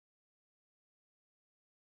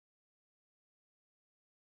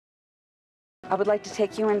I would like to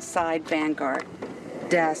take you inside Vanguard.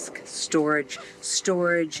 Desk, storage.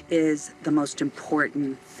 Storage is the most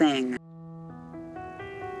important thing.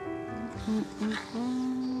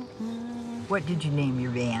 What did you name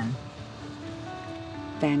your van?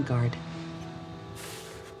 Vanguard.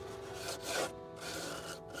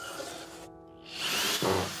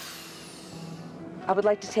 I would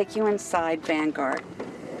like to take you inside Vanguard.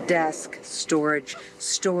 Desk, storage.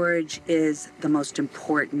 Storage is the most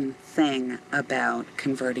important thing about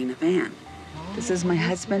converting a van. This is my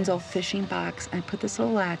husband's old fishing box. I put this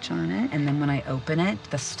little latch on it, and then when I open it,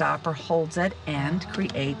 the stopper holds it and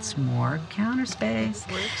creates more counter space.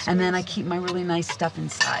 And then I keep my really nice stuff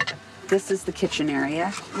inside. This is the kitchen area,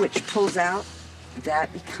 which pulls out.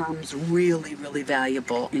 That becomes really, really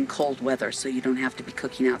valuable in cold weather, so you don't have to be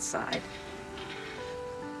cooking outside.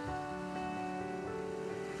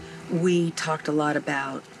 We talked a lot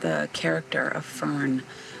about the character of Fern,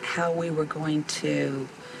 how we were going to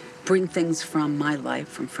bring things from my life,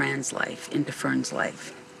 from Fran's life, into Fern's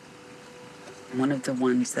life. One of the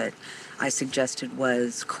ones that I suggested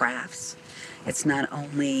was crafts. It's not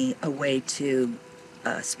only a way to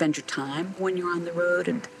spend your time when you're on the road,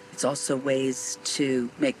 and it's also ways to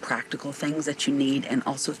make practical things that you need, and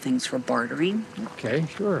also things for bartering. Okay,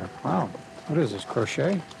 sure. Wow. What is this,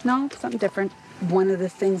 crochet? No, something different. One of the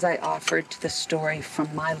things I offered to the story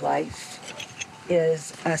from my life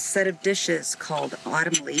is a set of dishes called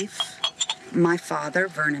Autumn Leaf. My father,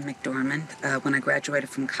 Vernon McDormand, when I graduated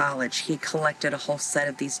from college, he collected a whole set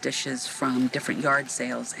of these dishes from different yard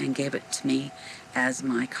sales and gave it to me as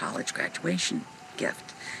my college graduation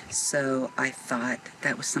gift. So I thought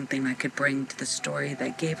that was something I could bring to the story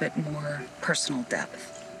that gave it more personal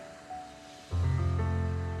depth.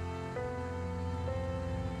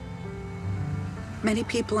 Many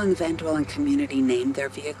people in the van dwelling community name their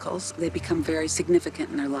vehicles. They become very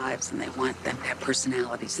significant in their lives, and they want them to have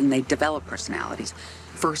personalities, and they develop personalities.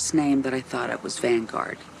 First name that I thought of was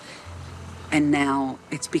Vanguard. And now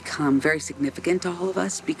it's become very significant to all of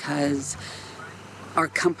us because our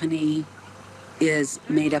company is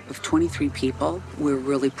made up of 23 people. We're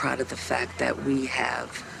really proud of the fact that we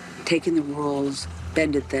have taken the rules,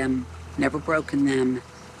 bended them, never broken them,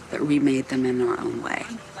 but remade them in our own way.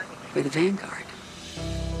 We're the Vanguard.